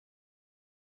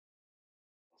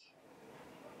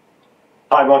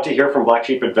Hi, Monty here from Black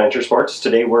Sheep Adventure Sports.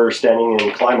 Today we're standing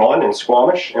in Climb On in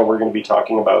Squamish, and we're going to be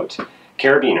talking about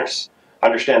carabiners.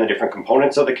 Understand the different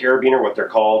components of the carabiner, what they're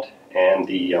called, and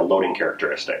the loading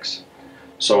characteristics.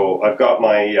 So I've got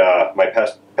my my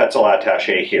Petzl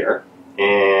attaché here,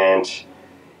 and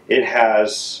it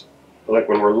has, like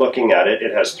when we're looking at it,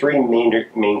 it has three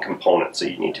main components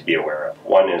that you need to be aware of.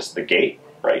 One is the gate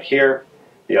right here,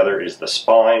 the other is the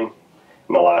spine,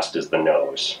 and the last is the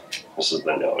nose. This is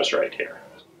the nose right here.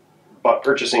 But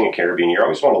purchasing a carabiner, you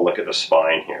always want to look at the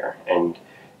spine here, and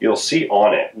you'll see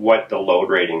on it what the load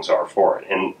ratings are for it.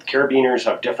 And carabiners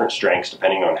have different strengths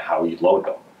depending on how you load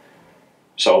them.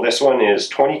 So this one is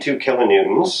 22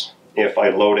 kilonewtons if I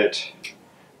load it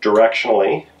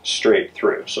directionally straight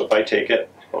through. So if I take it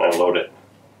and I load it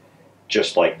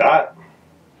just like that,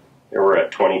 there we're at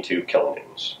 22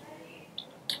 kilonewtons.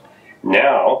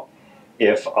 Now,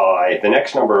 the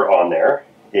next number on there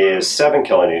is 7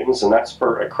 kilonewtons, and that's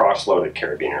for a cross-loaded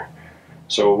carabiner.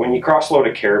 So when you cross-load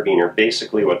a carabiner,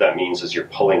 basically what that means is you're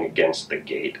pulling against the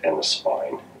gate and the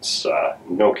spine.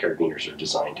 No carabiners are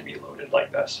designed to be loaded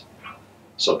like this.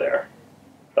 So there,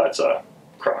 that's a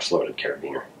cross-loaded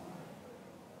carabiner.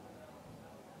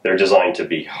 They're designed to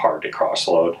be hard to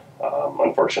cross-load.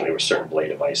 Unfortunately, with certain blade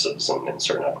devices and in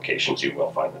certain applications, you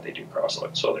will find that they do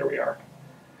cross-load. So there we are.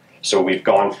 So we've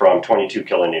gone from 22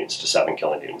 kilonewtons to 7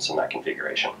 kilonewtons in that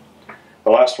configuration. The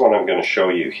last one I'm going to show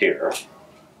you here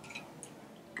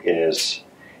is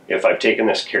if I've taken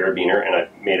this carabiner and I've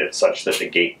made it such that the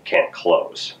gate can't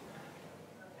close.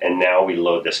 And now we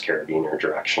load this carabiner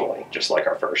directionally, just like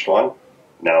our first one.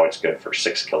 Now it's good for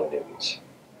 6 kilonewtons,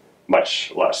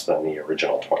 much less than the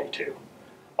original 22.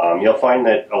 You'll find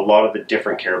that a lot of the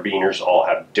different carabiners all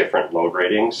have different load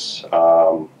ratings.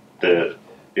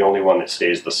 The only one that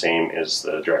stays the same is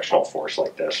the directional force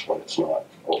like this when it's not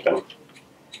open,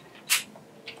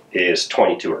 is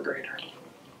 22 or greater.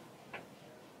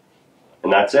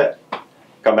 And that's it.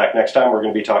 Come back next time, we're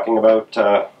going to be talking about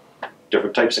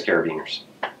different types of carabiners.